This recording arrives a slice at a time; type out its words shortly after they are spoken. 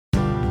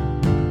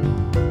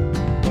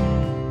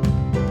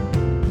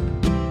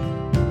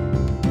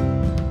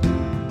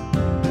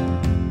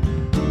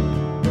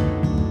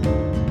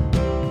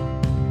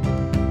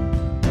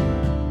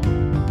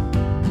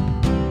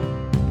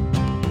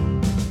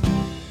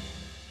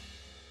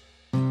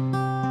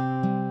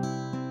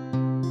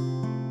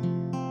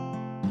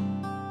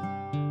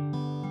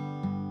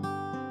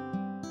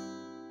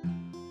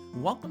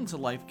Welcome to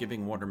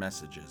Life-Giving Water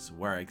Messages,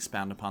 where I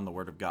expound upon the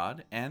Word of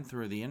God and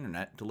through the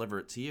internet deliver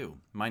it to you.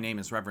 My name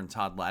is Reverend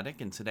Todd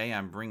Laddick, and today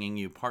I'm bringing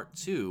you part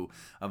 2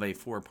 of a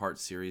 4-part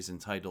series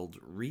entitled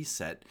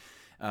Reset.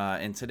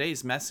 And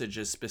today's message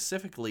is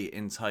specifically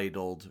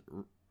entitled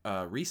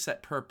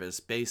Reset Purpose,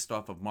 based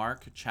off of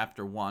Mark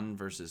chapter 1,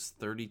 verses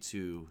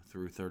 32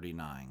 through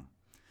 39.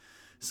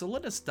 So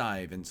let us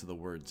dive into the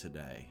Word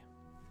today.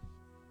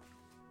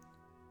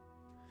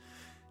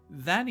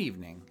 That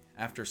evening,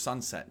 after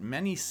sunset,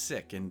 many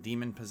sick and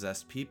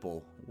demon-possessed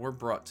people were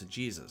brought to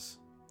Jesus.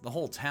 The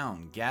whole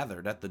town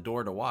gathered at the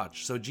door to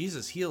watch, so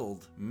Jesus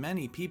healed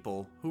many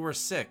people who were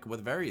sick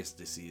with various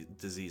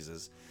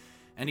diseases,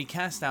 and he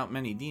cast out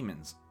many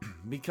demons.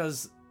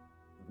 Because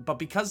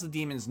the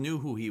demons knew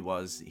who he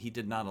was, he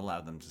did not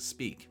allow them to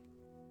speak.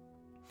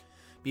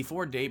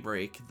 Before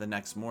daybreak the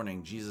next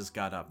morning, Jesus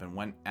got up and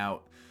went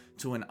out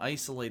to an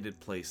isolated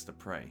place to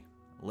pray.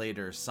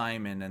 Later,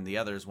 Simon and the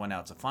others went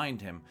out to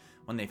find him.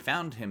 When they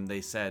found him,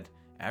 they said,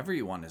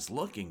 "Everyone is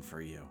looking for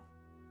you."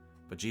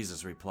 But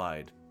Jesus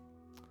replied,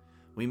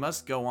 "We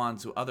must go on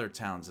to other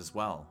towns as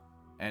well,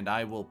 and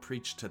I will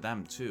preach to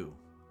them too.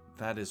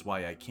 That is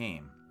why I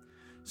came."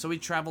 So he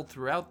traveled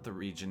throughout the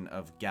region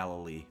of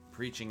Galilee,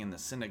 preaching in the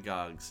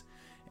synagogues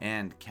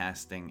and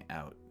casting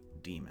out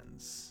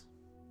demons.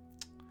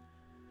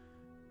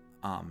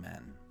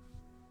 Amen.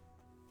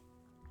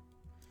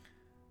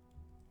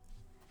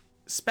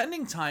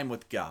 Spending time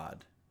with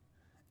God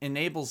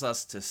enables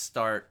us to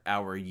start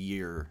our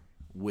year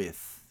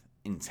with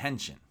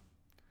intention.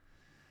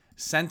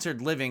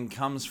 Centered living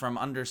comes from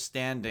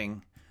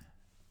understanding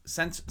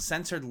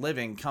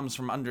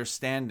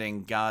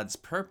God's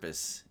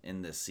purpose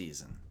in this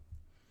season.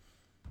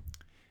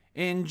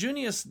 In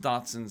Junius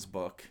Dotson's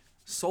book,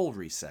 Soul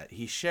Reset,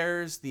 he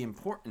shares the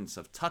importance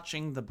of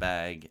touching the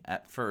bag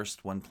at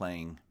first when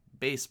playing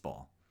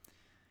baseball.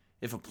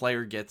 If a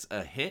player gets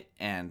a hit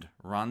and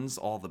runs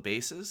all the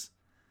bases,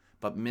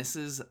 but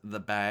misses the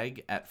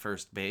bag at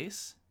first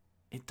base,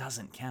 it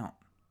doesn't count.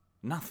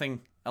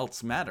 Nothing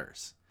else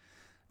matters.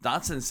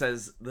 Dotson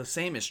says the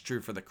same is true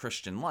for the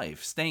Christian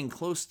life. Staying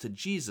close to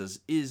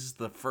Jesus is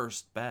the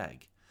first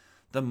bag,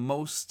 the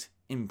most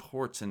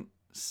important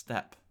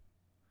step.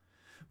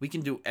 We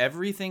can do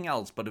everything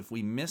else, but if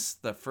we miss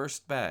the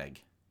first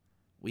bag,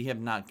 we have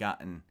not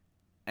gotten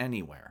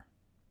anywhere.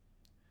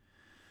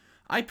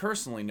 I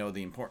personally know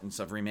the importance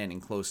of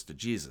remaining close to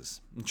Jesus.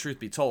 And truth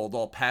be told,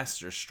 all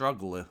pastors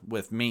struggle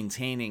with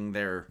maintaining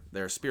their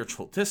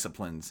spiritual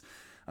disciplines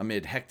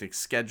amid hectic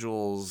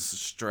schedules,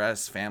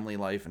 stress, family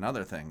life, and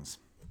other things.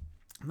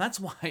 And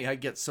that's why I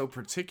get so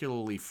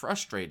particularly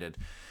frustrated.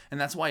 And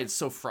that's why it's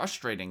so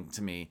frustrating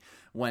to me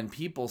when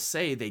people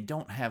say they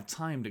don't have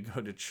time to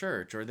go to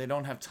church, or they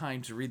don't have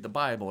time to read the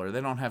Bible, or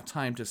they don't have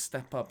time to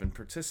step up and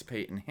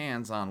participate in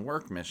hands-on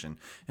work mission.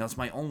 It's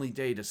my only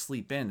day to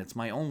sleep in. It's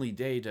my only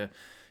day to,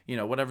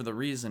 whatever the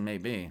reason may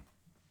be.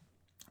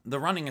 The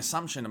running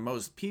assumption of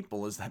most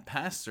people is that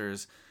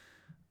pastors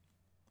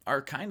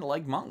are kind of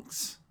like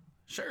monks.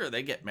 Sure,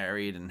 they get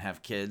married and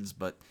have kids,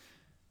 but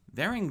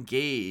they're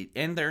engaged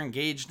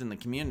in the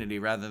community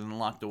rather than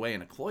locked away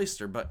in a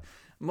cloister. But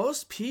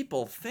most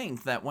people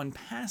think that when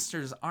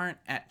pastors aren't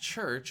at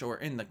church or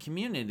in the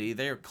community,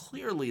 they are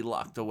clearly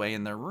locked away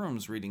in their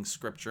rooms reading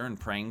scripture and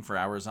praying for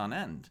hours on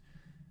end.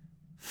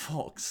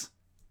 Friends,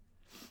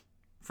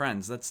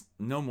 that's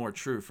no more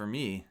true for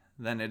me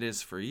than it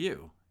is for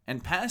you.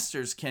 And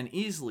pastors can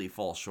easily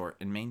fall short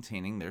in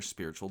maintaining their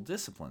spiritual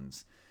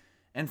disciplines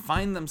and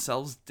find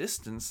themselves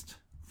distanced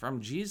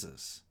from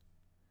Jesus.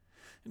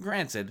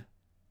 Granted,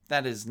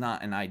 that is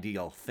not an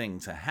ideal thing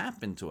to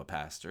happen to a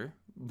pastor,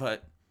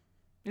 but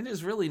it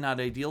is really not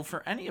ideal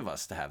for any of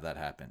us to have that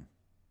happen.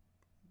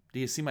 Do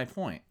you see my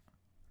point?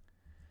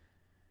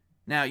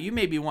 Now, you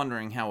may be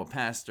wondering how a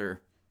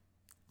pastor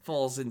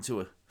falls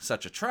into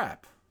such a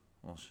trap.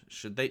 Well,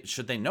 should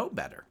they know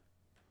better?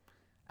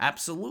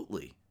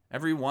 Absolutely.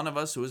 Every one of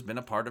us who has been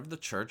a part of the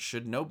church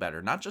should know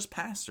better. Not just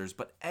pastors,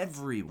 but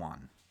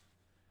everyone.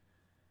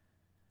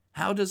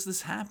 How does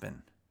this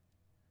happen?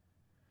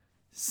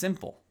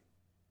 Simple.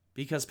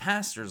 Because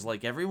pastors,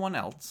 like everyone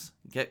else,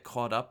 get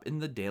caught up in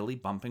the daily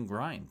bump and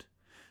grind.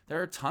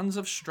 There are tons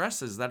of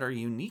stresses that are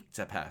unique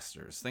to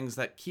pastors, things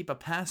that keep a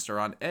pastor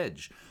on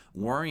edge,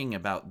 worrying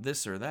about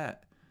this or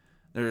that.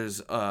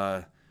 There's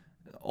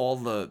all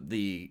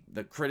the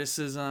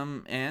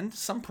criticism and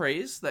some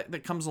praise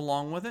that comes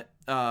along with it.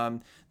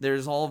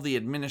 There's all of the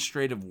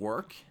administrative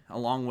work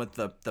along with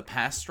the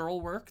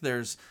pastoral work.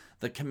 There's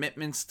the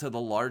commitments to the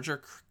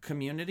larger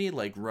community,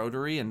 like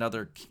Rotary and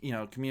other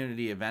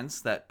community events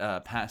that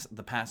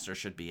the pastor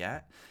should be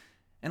at.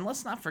 And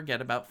let's not forget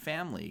about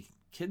family,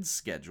 kids'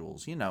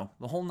 schedules,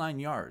 the whole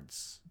 9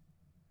 yards.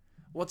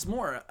 What's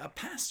more, a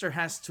pastor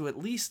has to at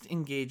least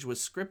engage with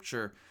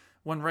Scripture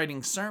when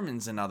writing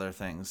sermons and other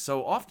things.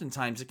 So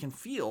oftentimes it can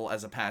feel,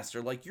 as a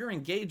pastor, like you're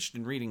engaged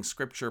in reading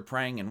Scripture,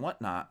 praying, and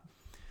whatnot.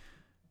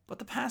 But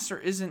the pastor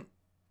isn't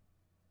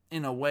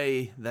in a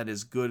way that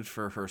is good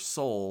for her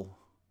soul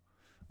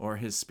or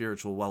his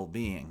spiritual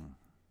well-being.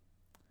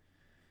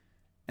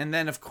 And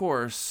then, of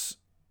course,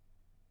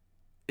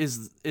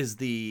 is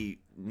the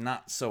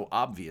not so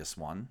obvious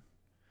one.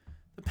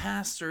 The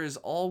pastor is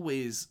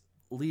always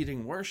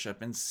leading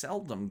worship and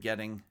seldom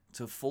getting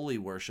to fully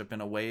worship in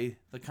a way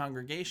the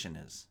congregation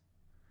is.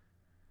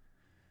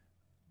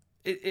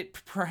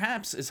 It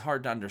perhaps is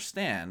hard to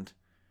understand,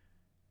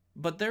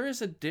 but there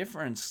is a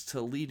difference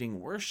to leading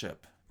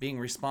worship, being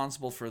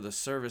responsible for the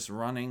service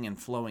running and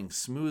flowing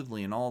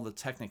smoothly and all the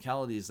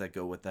technicalities that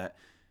go with that,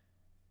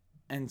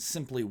 and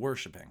simply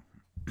worshiping.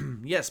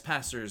 Yes,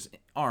 pastors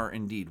are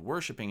indeed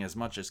worshiping as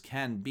much as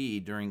can be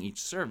during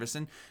each service,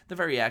 and the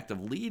very act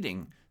of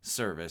leading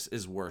service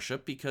is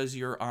worship because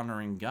you're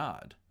honoring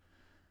God.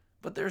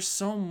 But there is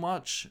so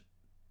much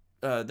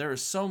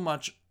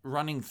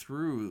running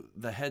through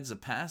the heads of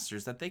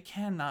pastors that they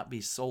cannot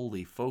be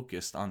solely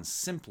focused on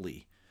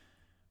simply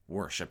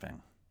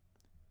worshiping.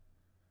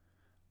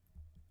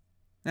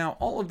 Now,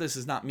 all of this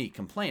is not me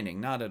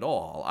complaining, not at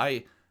all.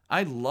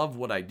 I love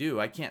what I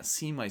do. I can't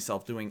see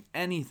myself doing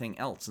anything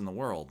else in the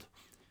world.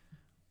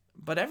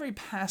 But every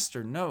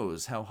pastor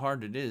knows how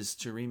hard it is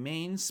to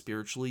remain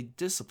spiritually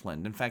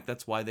disciplined. In fact,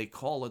 that's why they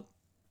call it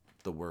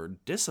the word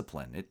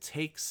discipline. It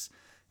takes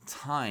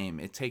time,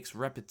 it takes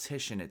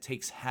repetition, it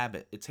takes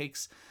habit, it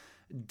takes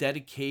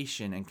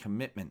dedication and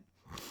commitment.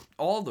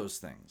 All those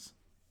things.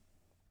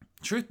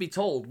 Truth be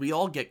told, we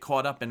all get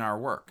caught up in our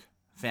work,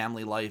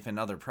 family life, and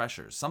other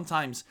pressures.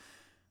 Sometimes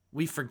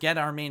we forget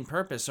our main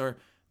purpose, or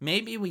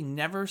maybe we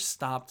never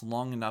stopped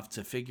long enough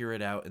to figure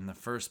it out in the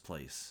first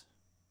place.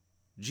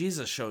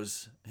 Jesus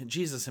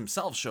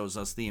himself shows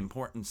us the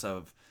importance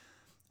of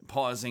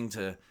pausing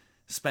to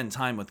spend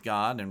time with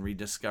God and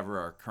rediscover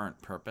our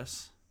current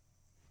purpose.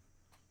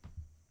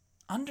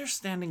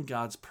 Understanding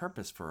God's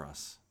purpose for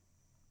us,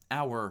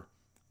 our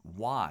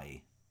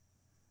why,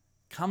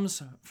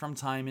 comes from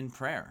time in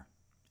prayer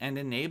and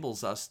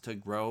enables us to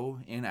grow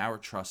in our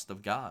trust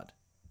of God.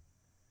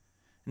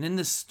 And in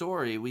this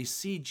story, we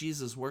see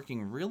Jesus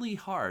working really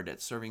hard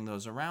at serving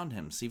those around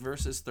him. See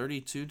verses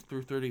 32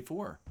 through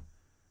 34.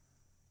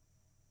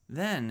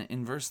 Then,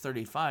 in verse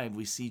 35,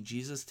 we see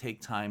Jesus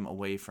take time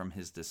away from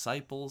his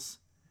disciples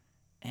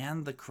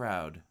and the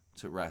crowd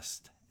to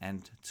rest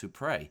and to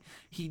pray.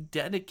 He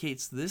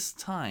dedicates this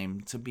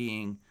time to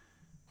being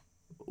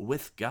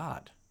with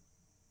God.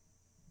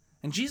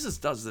 And Jesus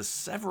does this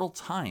several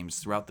times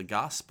throughout the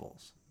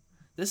Gospels.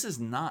 This is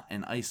not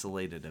an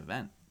isolated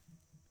event.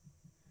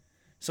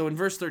 So in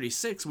verse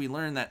 36, we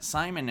learn that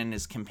Simon and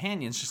his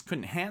companions just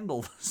couldn't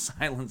handle the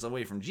silence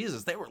away from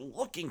Jesus. They were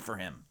looking for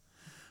him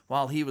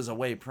while he was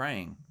away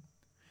praying.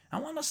 I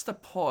want us to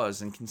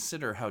pause and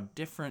consider how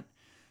different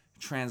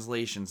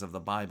translations of the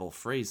Bible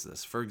phrase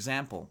this. For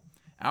example,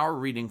 our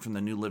reading from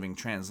the New Living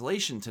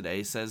Translation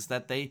today says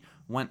that they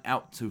went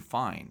out to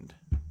find.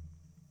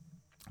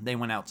 They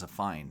went out to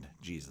find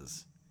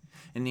Jesus.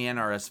 In the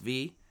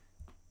NRSV,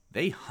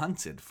 they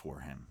hunted for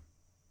him.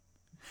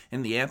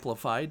 In the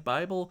Amplified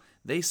Bible,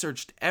 they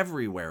searched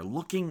everywhere,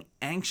 looking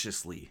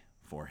anxiously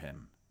for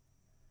him.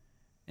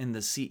 In the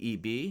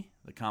CEB,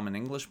 the Common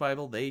English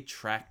Bible, they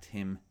tracked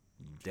him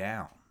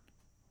down.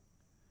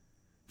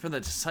 For the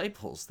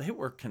disciples, they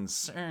were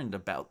concerned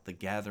about the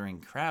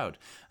gathering crowd,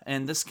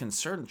 and this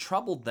concern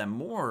troubled them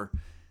more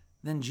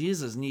than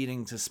Jesus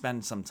needing to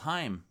spend some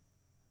time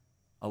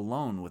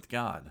alone with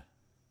God.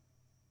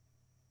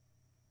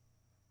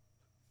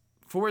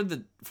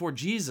 For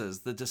Jesus,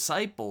 the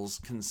disciples'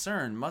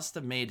 concern must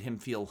have made him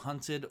feel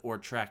hunted or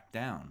tracked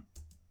down.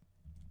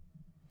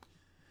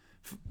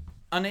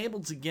 Unable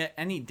to get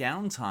any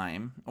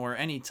downtime or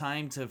any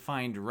time to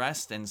find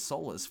rest and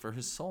solace for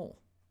his soul.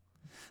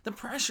 The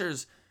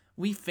pressures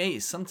we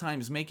face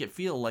sometimes make it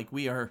feel like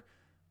we are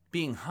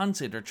being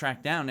hunted or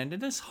tracked down, and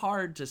it is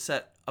hard to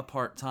set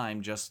apart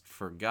time just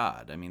for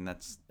God. I mean,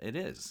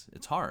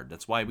 it's hard.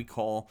 That's why we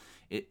call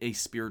it a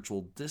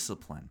spiritual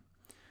discipline.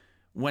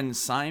 When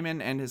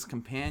Simon and his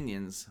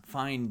companions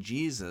find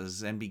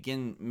Jesus and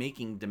begin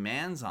making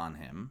demands on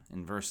him,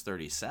 in verse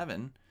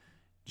 37,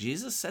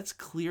 Jesus sets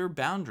clear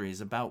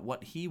boundaries about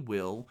what he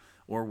will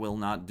or will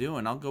not do.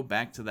 And I'll go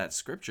back to that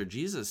scripture.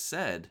 Jesus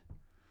said,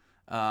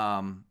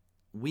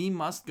 we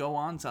must go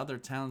on to other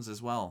towns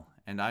as well,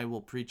 and I will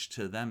preach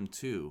to them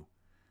too.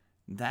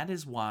 That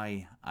is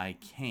why I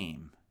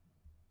came.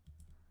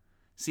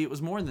 See, it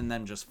was more than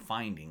them just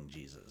finding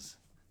Jesus.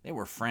 They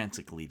were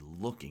frantically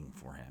looking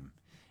for him.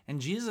 And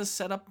Jesus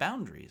set up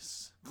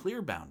boundaries,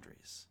 clear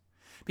boundaries.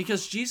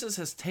 Because Jesus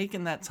has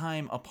taken that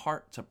time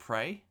apart to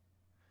pray,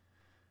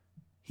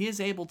 he is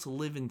able to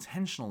live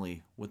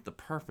intentionally with the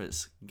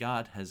purpose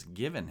God has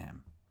given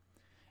him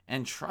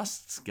and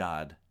trusts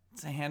God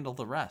to handle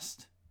the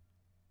rest.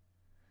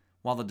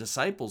 While the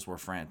disciples were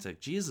frantic,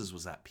 Jesus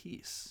was at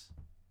peace.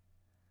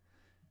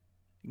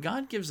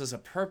 God gives us a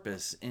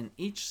purpose in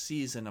each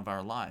season of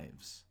our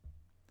lives.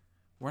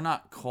 We're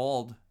not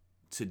called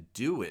to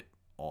do it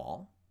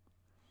all,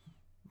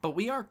 but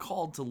we are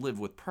called to live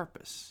with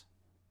purpose.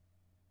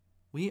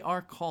 We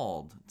are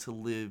called to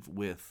live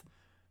with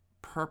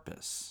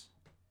purpose.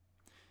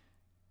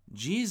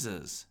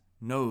 Jesus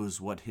knows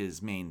what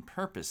his main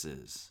purpose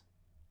is.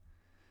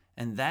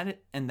 And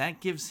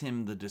that gives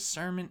him the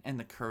discernment and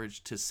the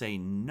courage to say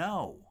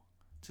no,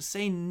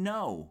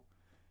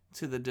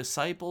 to the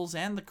disciples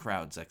and the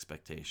crowd's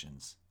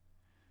expectations,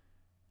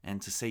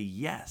 and to say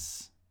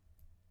yes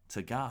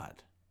to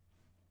God.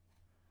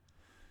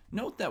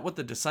 Note that what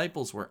the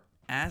disciples were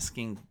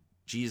asking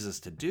Jesus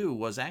to do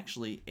was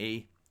actually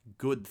a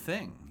good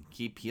thing.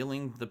 Keep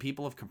healing the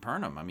people of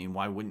Capernaum. I mean,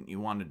 why wouldn't you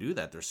want to do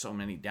that? There's so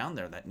many down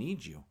there that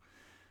need you.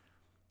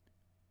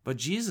 But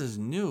Jesus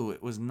knew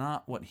it was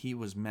not what he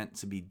was meant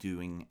to be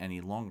doing any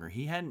longer.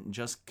 He hadn't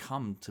just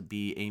come to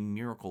be a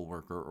miracle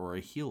worker or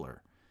a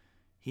healer.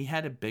 He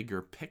had a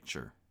bigger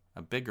picture,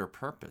 a bigger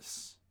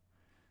purpose.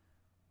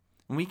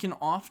 And we can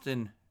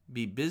often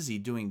be busy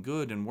doing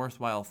good and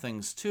worthwhile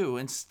things too,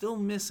 and still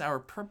miss our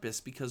purpose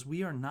because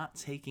we are not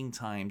taking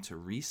time to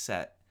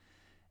reset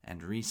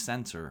and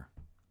recenter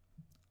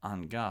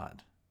on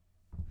God.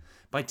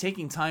 By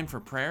taking time for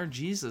prayer,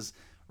 Jesus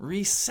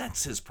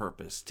resets his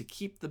purpose to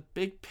keep the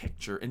big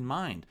picture in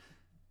mind,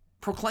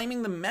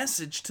 proclaiming the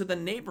message to the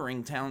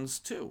neighboring towns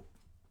too.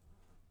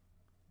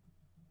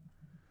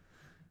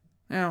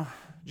 Now,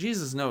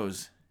 Jesus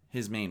knows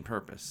his main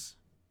purpose.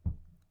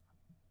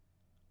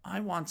 I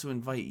want to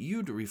invite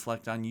you to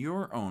reflect on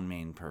your own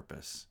main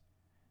purpose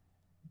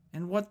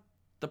and what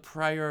the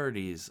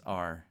priorities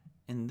are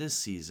in this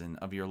season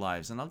of your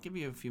lives. And I'll give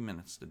you a few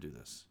minutes to do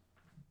this.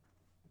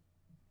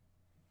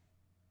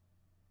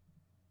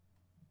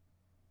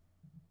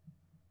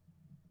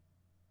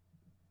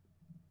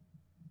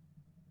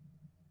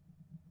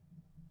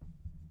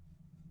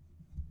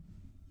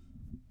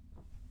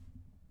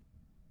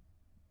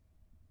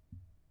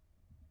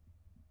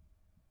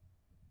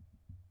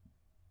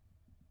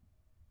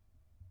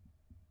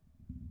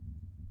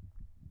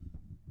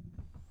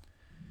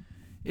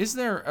 Is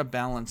there a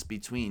balance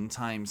between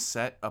time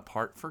set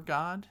apart for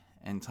God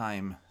and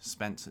time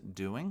spent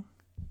doing?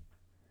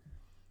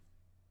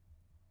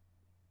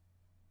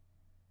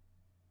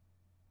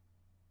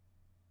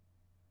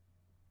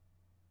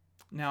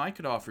 Now, I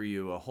could offer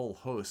you a whole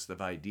host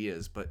of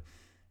ideas, but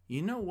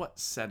you know what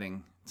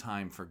setting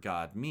time for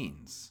God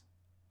means.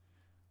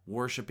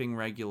 Worshipping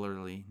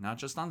regularly, not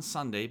just on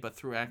Sunday, but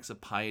through acts of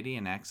piety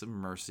and acts of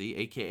mercy,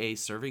 aka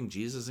serving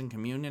Jesus in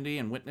community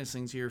and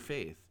witnessing to your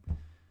faith.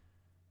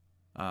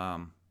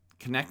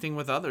 Connecting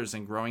with others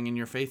and growing in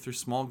your faith through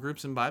small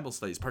groups and Bible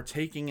studies,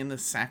 partaking in the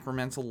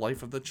sacramental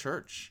life of the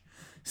church,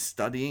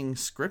 studying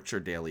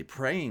scripture daily,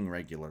 praying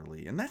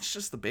regularly, and that's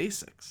just the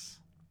basics.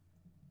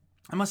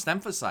 I must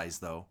emphasize,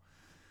 though,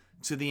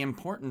 to the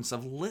importance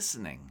of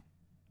listening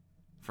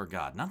for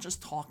God, not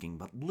just talking,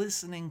 but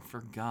listening for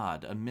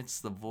God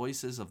amidst the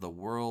voices of the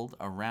world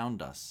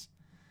around us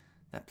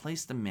that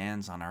place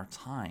demands on our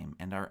time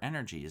and our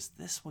energy. Is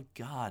this what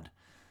God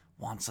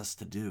wants us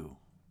to do?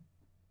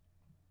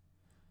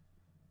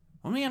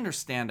 When we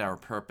understand our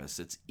purpose,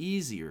 it's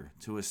easier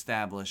to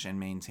establish and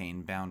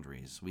maintain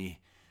boundaries. We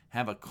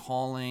have a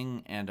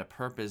calling and a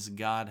purpose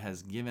God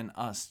has given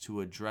us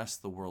to address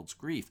the world's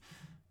grief,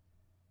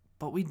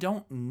 but we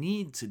don't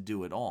need to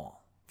do it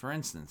all. For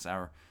instance,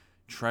 our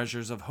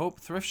Treasures of Hope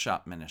thrift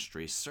shop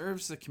ministry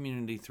serves the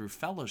community through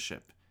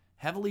fellowship,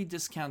 heavily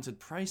discounted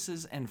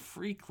prices, and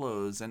free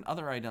clothes and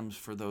other items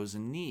for those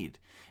in need.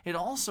 It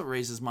also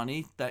raises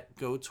money that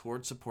go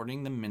toward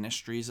supporting the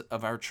ministries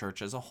of our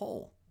church as a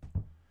whole.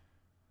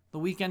 The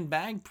Weekend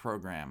Bag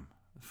Program,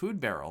 Food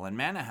Barrel, and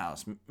Manna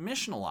House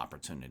missional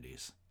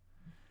opportunities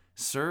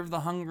serve the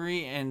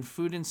hungry and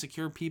food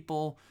insecure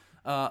people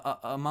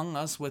among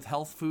us with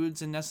health foods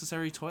and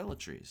necessary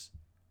toiletries.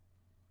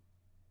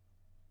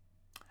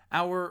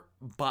 Our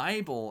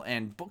Bible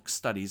and book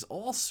studies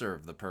all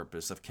serve the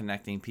purpose of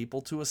connecting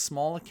people to a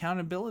small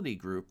accountability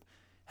group,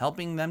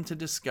 helping them to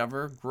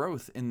discover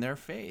growth in their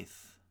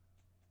faith,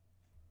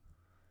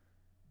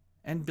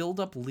 and build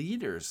up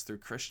leaders through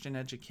Christian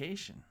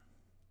education.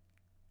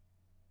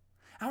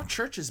 Our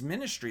church's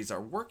ministries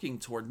are working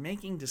toward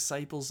making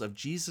disciples of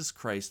Jesus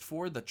Christ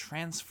for the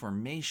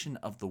transformation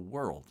of the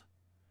world.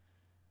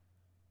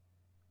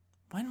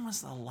 When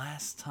was the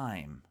last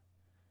time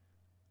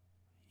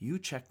you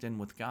checked in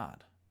with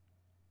God?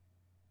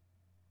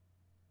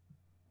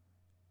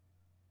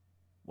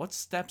 What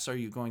steps are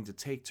you going to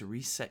take to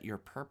reset your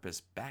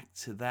purpose back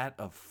to that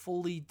of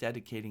fully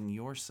dedicating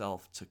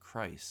yourself to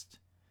Christ?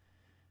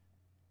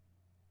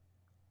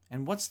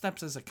 And what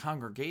steps as a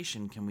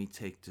congregation can we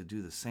take to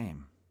do the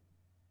same?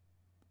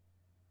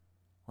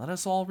 Let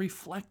us all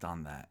reflect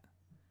on that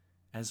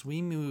as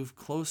we move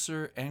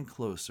closer and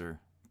closer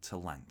to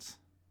Lent.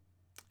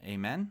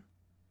 Amen?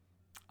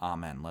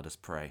 Amen. Let us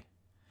pray.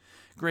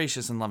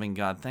 Gracious and loving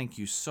God, thank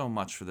you so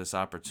much for this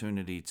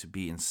opportunity to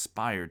be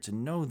inspired, to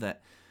know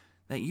that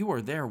you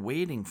are there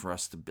waiting for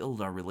us to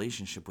build our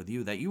relationship with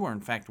you, that you are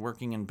in fact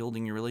working and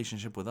building your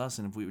relationship with us,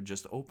 and if we would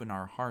just open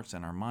our hearts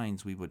and our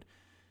minds, we would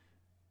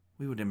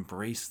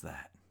embrace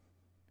that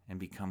and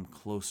become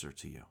closer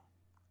to you.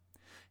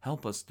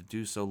 Help us to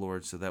do so,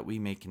 Lord, so that we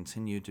may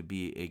continue to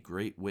be a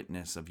great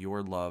witness of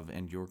your love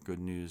and your good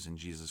news in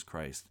Jesus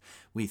Christ.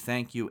 We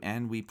thank you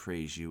and we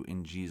praise you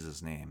in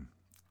Jesus' name.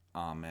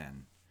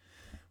 Amen.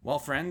 Well,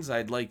 friends,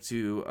 I'd like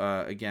to,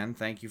 again,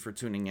 thank you for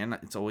tuning in.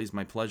 It's always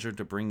my pleasure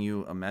to bring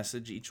you a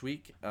message each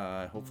week.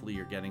 Hopefully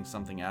you're getting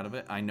something out of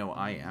it. I know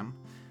I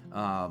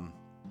am.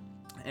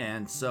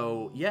 And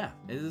so, yeah,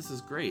 this is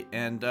great.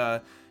 And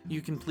you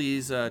can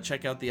please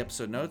check out the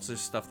episode notes. There's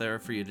stuff there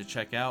for you to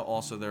check out.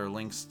 Also, there are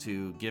links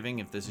to giving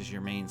if this is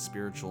your main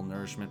spiritual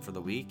nourishment for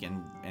the week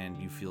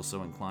and you feel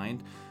so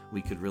inclined.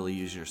 We could really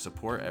use your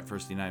support at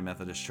First United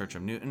Methodist Church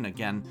of Newton.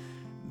 Again,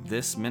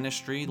 this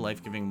ministry,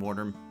 Life-Giving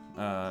Water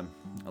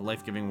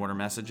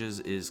Messages,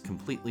 is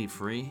completely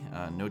free,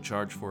 no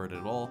charge for it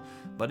at all.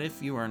 But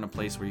if you are in a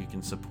place where you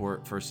can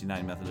support First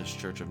United Methodist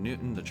Church of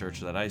Newton, the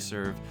church that I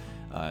serve,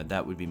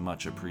 that would be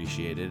much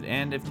appreciated.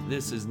 And if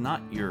this is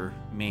not your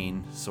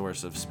main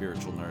source of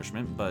spiritual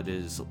nourishment, but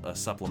is a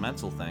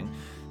supplemental thing,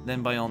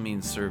 then by all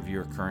means serve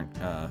your current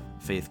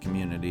faith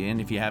community.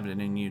 And if you have it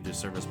in you to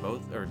serve us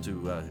both, or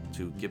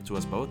to give to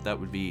us both, that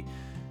would be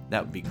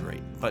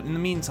great. But in the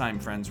meantime,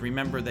 friends,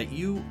 remember that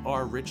you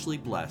are richly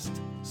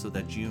blessed so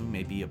that you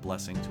may be a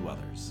blessing to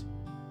others.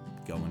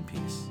 Go in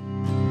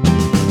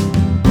peace.